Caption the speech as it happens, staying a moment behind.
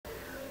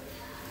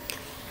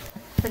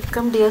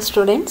Welcome dear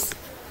students.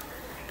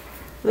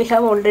 We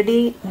have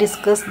already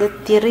discussed the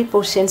theory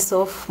portions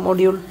of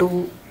Module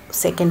 2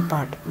 second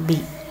part B.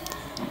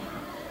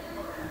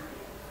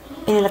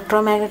 In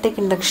electromagnetic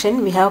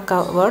induction we have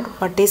covered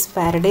what is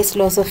Faraday's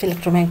laws of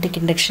electromagnetic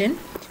induction,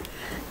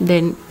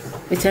 then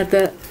which are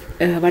the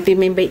what we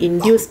mean by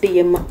induced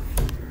EMF,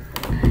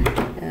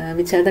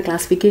 which are the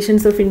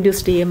classifications of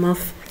induced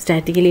EMF,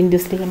 statically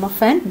induced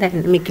EMF and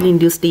dynamically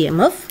induced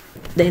EMF.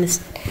 Then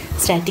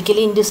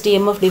statically induced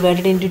EMF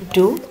divided into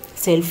two,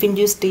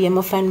 self-induced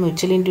EMF and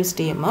mutual induced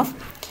EMF,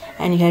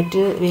 and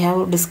we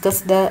have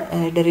discussed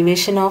the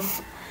derivation of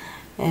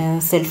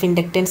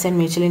self-inductance and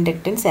mutual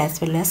inductance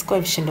as well as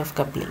coefficient of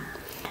coupling.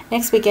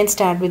 Next we can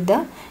start with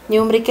the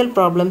numerical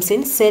problems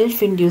in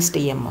self-induced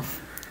EMF.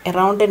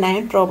 Around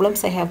 9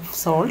 problems I have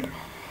solved.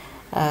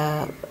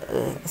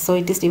 So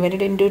it is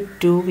divided into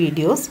 2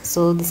 videos.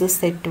 So this is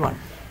set 1.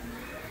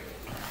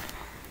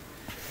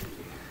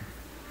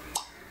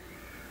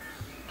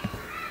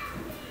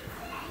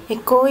 A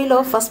coil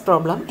of first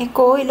problem. A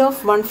coil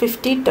of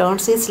 150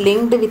 turns is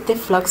linked with a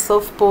flux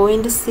of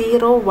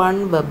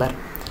 0.01 Weber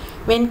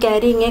when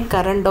carrying a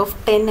current of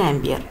 10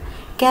 ampere.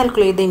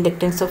 Calculate the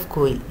inductance of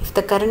coil. If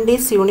the current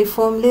is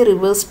uniformly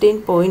reversed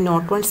in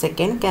 0.01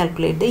 second,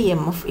 calculate the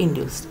EMF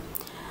induced.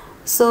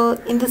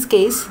 So in this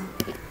case,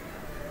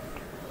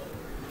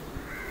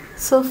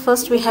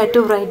 first we had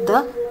to write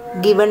the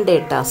given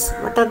datas.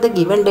 What are the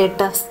given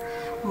datas?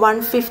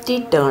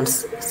 150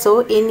 turns. So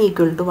N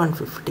equal to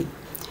 150.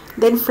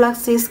 Then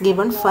flux is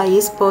given, phi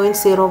is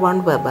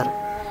 0.01 Weber,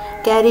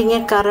 carrying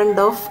a current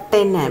of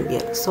 10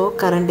 ampere. So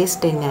current is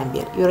 10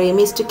 ampere. Your aim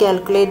is to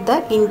calculate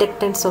the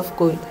inductance of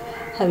coil.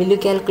 How will you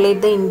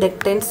calculate the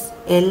inductance?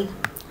 L.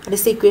 What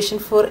is the equation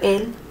for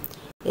L?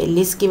 L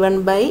is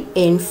given by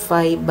N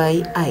phi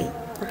by I.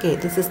 Okay,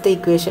 this is the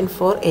equation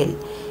for L.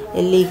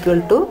 L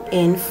equal to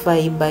N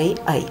phi by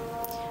I.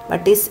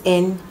 What is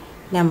N?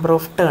 Number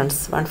of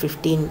turns,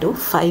 150 into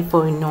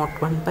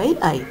 5.01 by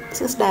I.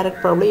 This is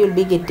direct problem, you will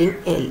be getting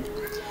L.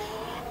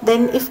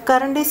 Then if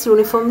current is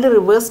uniformly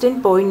reversed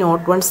in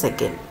 0.01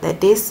 second,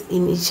 that is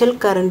initial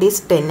current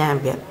is 10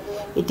 ampere.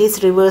 It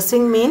is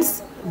reversing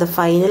means the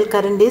final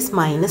current is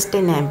minus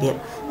 10 ampere.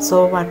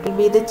 So what will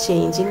be the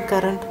change in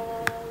current?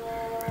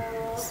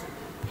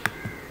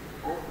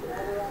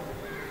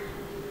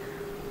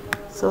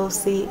 So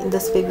see in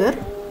this figure,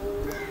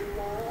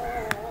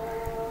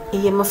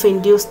 EMF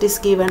induced is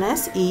given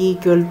as E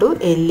equal to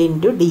L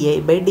into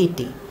di by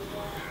dt.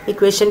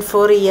 Equation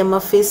for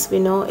EMF is, we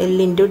know, L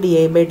into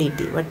di by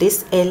dt. What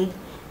is L?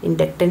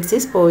 Inductance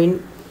is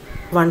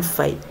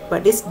 0.15.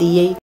 What is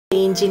di?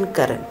 Change in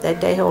current.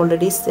 That I have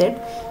already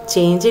said.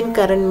 Change in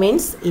current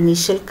means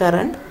initial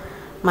current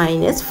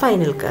minus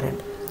final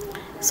current.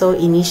 So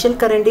initial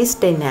current is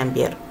 10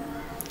 ampere.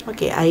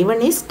 Okay,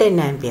 I1 is 10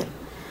 ampere.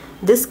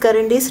 This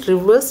current is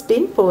reversed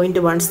in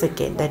 0.1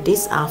 second. That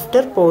is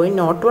after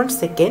 0.01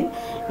 second,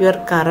 your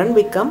current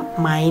become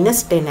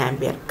minus 10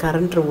 ampere.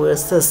 Current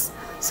reverses.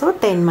 So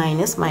 10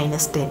 minus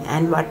 10.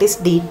 And what is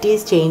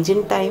dt? Change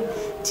in time?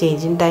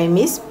 Change in time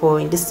is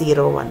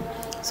 0.01.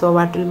 So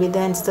what will be the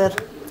answer?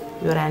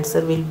 Your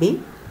answer will be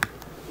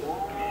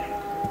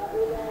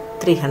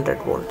 300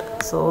 volt.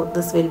 So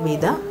this will be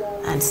the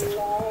answer.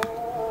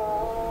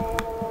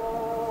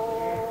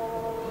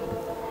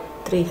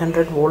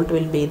 300 volt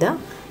will be the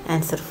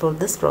answer for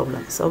this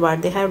problem. So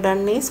what they have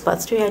done is,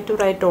 first you have to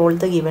write all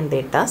the given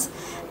datas,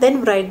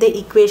 then write the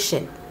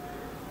equation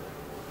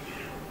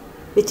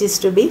which is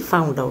to be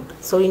found out.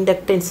 So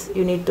inductance,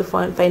 you need to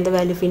find the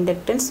value of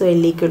inductance. So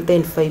L equal to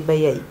N phi by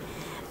I.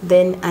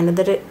 Then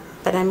another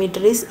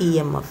parameter is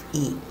EMF,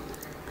 E.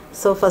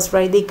 So first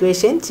write the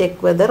equation,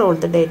 check whether all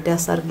the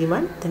datas are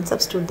given, then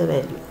substitute the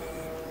value.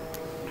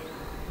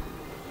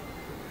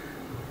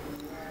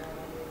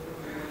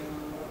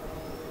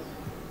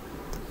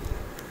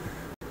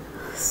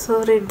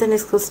 So read the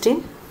next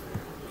question.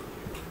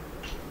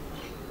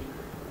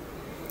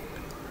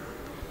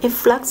 A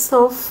flux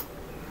of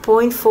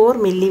 0.4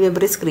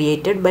 milliweber is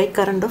created by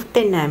current of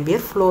 10 ampere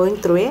flowing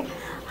through a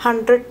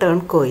 100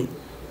 turn coil.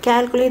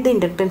 Calculate the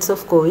inductance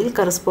of coil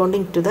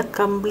corresponding to the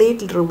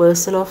complete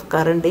reversal of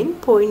current in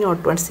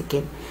 0.01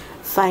 second.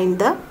 Find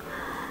the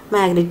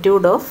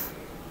magnitude of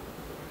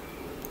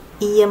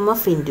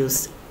EMF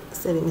induced.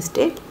 Sorry,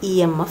 mistake.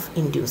 EMF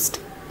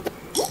induced.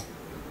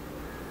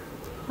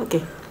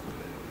 Okay.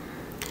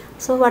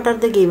 So what are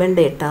the given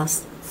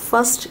datas?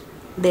 First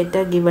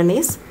data given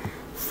is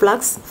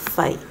flux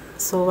phi.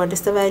 So what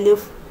is the value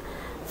of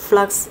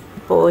flux?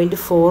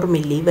 0.4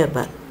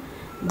 milliweber.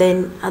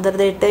 Then other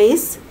data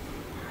is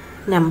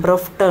number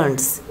of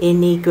turns,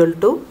 N equal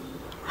to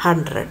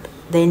 100.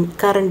 Then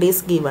current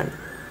is given.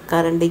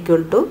 Current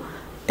equal to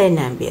 10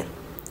 ampere.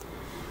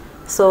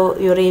 So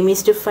your aim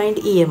is to find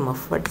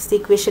EMF. What is the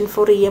equation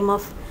for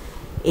EMF?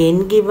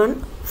 N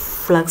given,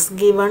 flux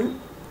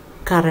given,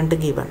 current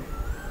given.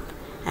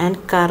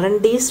 And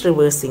current is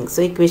reversing.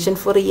 So equation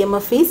for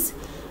EMF is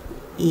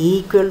E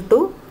equal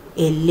to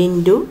L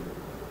into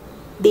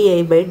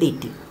di by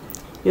dt.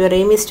 Your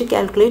aim is to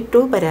calculate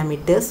two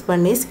parameters.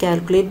 One is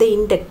calculate the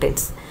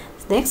inductance.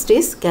 Next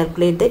is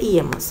calculate the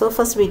EMF. So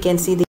first we can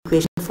see the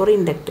equation for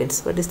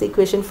inductance. What is the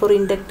equation for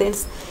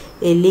inductance?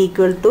 L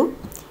equal to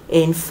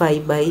N phi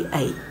by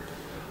I.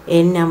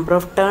 N number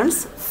of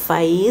turns,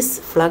 phi is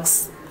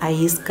flux, I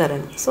is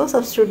current. So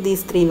substitute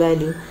these three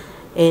values.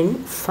 N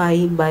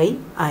phi by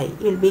I.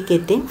 You will be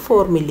getting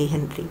 4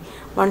 millihenry.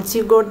 Once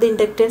you got the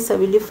inductance, how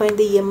will you find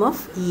the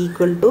EMF? E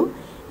equal to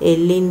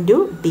L into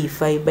d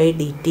phi by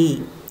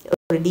dt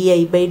or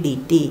di by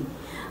dt,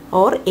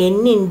 or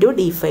N into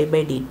d phi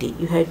by dt.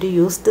 You have to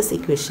use this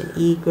equation.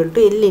 E equal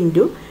to L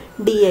into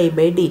di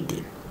by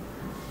dt.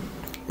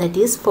 That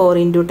is 4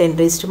 into 10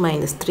 raised to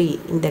minus 3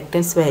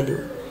 inductance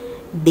value.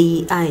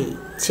 Di,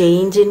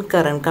 change in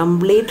current.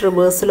 Complete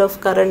reversal of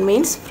current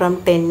means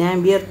from 10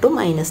 ampere to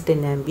minus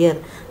 10 ampere.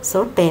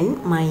 So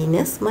 10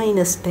 minus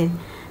minus 10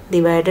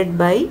 divided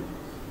by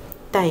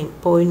time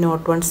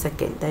 0.01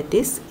 second, that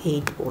is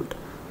 8 volt.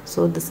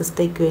 So this is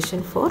the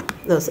equation for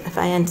those. If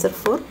I answer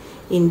for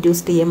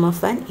induced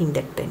EMF and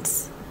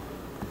inductance.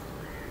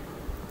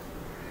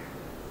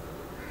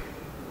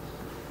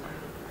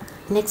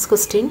 Next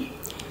question.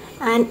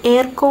 An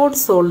air-cooled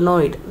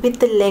solenoid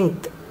with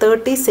length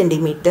 30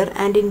 cm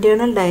and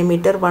internal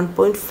diameter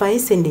 1.5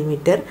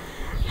 cm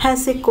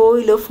has a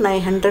coil of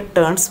 900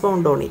 turns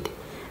wound on it.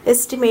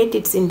 Estimate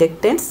its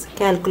inductance.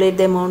 Calculate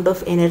the amount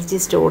of energy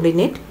stored in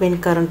it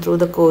when current through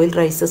the coil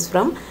rises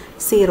from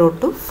 0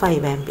 to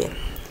 5 ampere.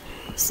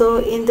 So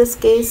in this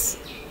case,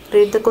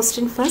 read the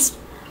question first.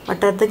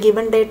 What are the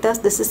given data?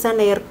 This is an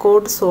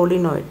air-cooled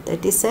solenoid.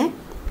 That is a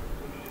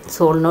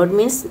solenoid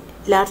means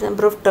large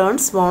number of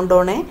turns wound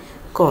on a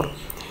core.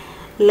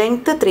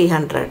 Length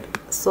 300.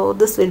 So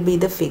this will be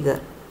the figure.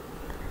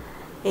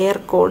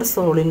 Air-cooled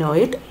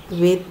solenoid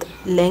with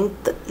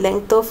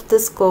length of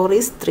this core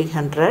is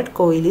 300,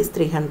 coil is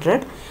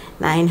 300,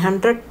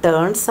 900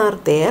 turns are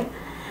there,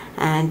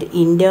 and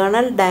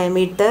internal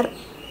diameter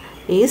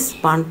is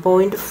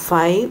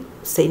 1.5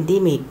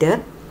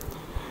 centimeter.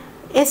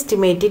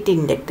 Estimated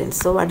inductance.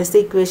 So what is the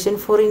equation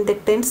for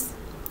inductance?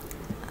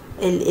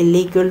 L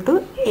equal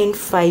to N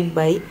phi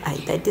by I.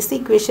 That is the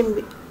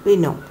equation we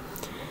know.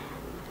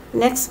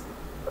 Next,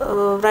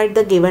 write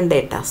the given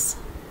data.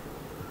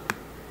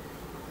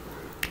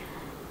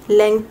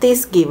 Length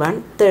is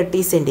given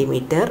 30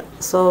 centimeter.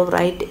 So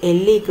write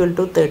L equal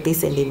to 30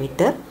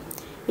 centimeter.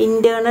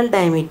 Internal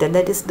diameter,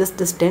 that is this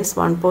distance,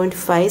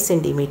 1.5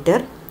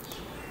 centimeter.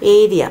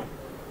 Area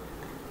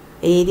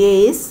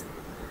is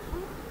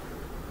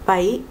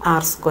pi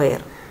r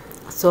square.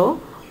 So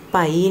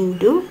pi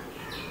into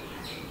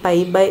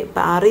pi by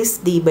r is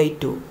d by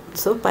 2.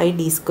 So pi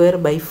d square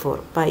by 4.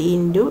 Pi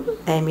into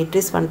diameter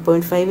is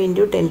 1.5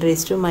 into 10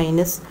 raised to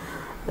minus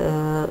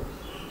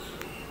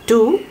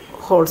 2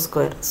 whole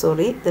square.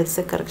 Sorry, that's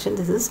a correction.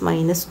 This is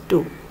minus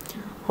 2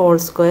 whole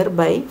square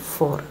by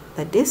 4.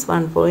 That is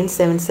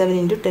 1.77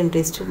 into 10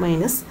 raised to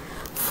minus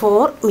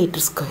 4 meter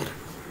square.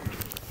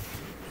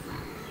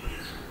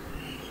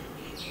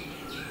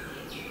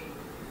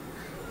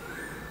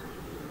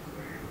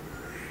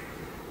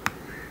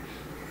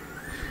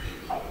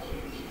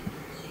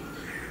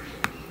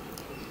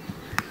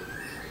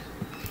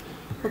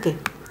 Okay.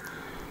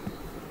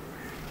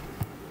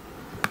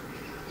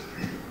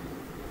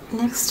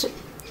 Next,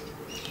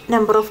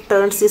 number of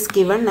turns is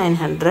given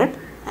 900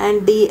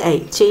 and di,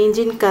 change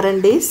in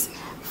current is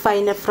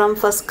final from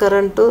first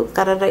current to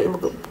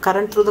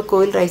current through the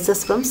coil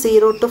rises from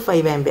 0 to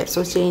 5 ampere.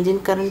 So change in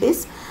current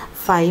is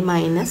 5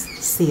 minus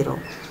 0.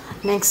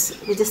 Next,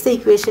 which is the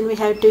equation we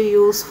have to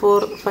use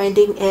for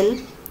finding L?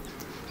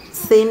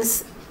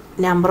 Since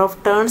number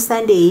of turns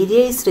and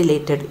area is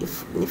related,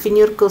 if in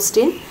your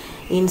question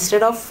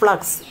instead of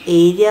flux,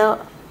 area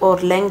or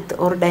length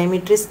or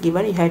diameter is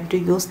given, you have to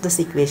use this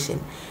equation.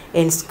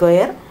 N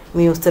square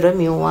mu 0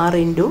 mu r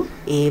into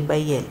A by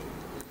L.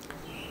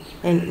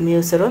 And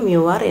mu 0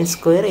 mu r n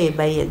square A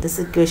by L. This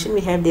equation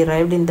we have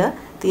derived in the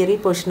theory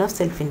portion of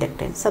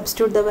self-inductance.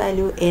 Substitute the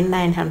value N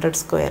 900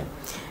 square.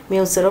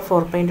 Mu 0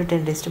 4.2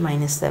 10 raised to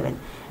minus 7.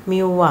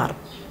 Mu r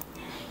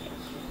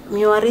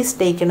is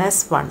taken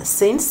as 1.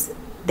 Since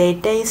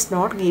data is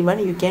not given,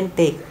 you can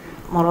take.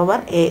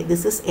 Moreover,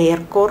 this is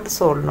air-cooled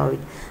solenoid.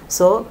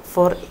 So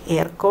for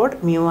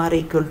air-cooled, mu r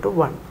equal to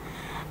 1.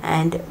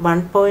 And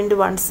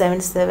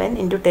 1.177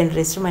 into 10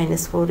 raised to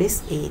minus 4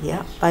 is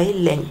area by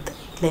length.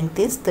 Length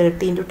is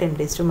 30 into 10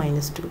 raised to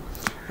minus 2.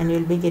 And you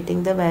will be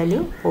getting the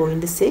value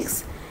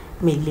 0.6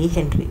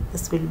 millihenry.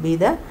 This will be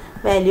the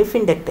value of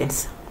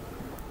inductance.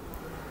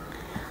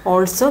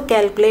 Also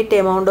calculate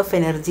amount of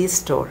energy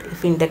stored.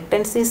 If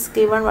inductance is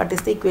given, what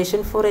is the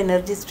equation for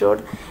energy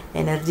stored?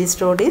 Energy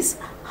stored is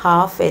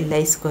half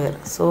Li square.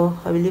 So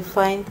how will you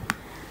find?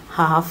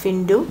 Half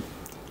into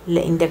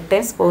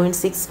inductance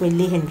 0.6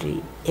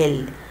 millihenry.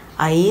 L.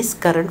 I is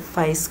current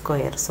 5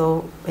 square.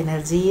 So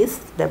energy is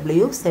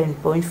W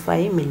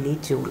 7.5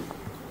 millijoule.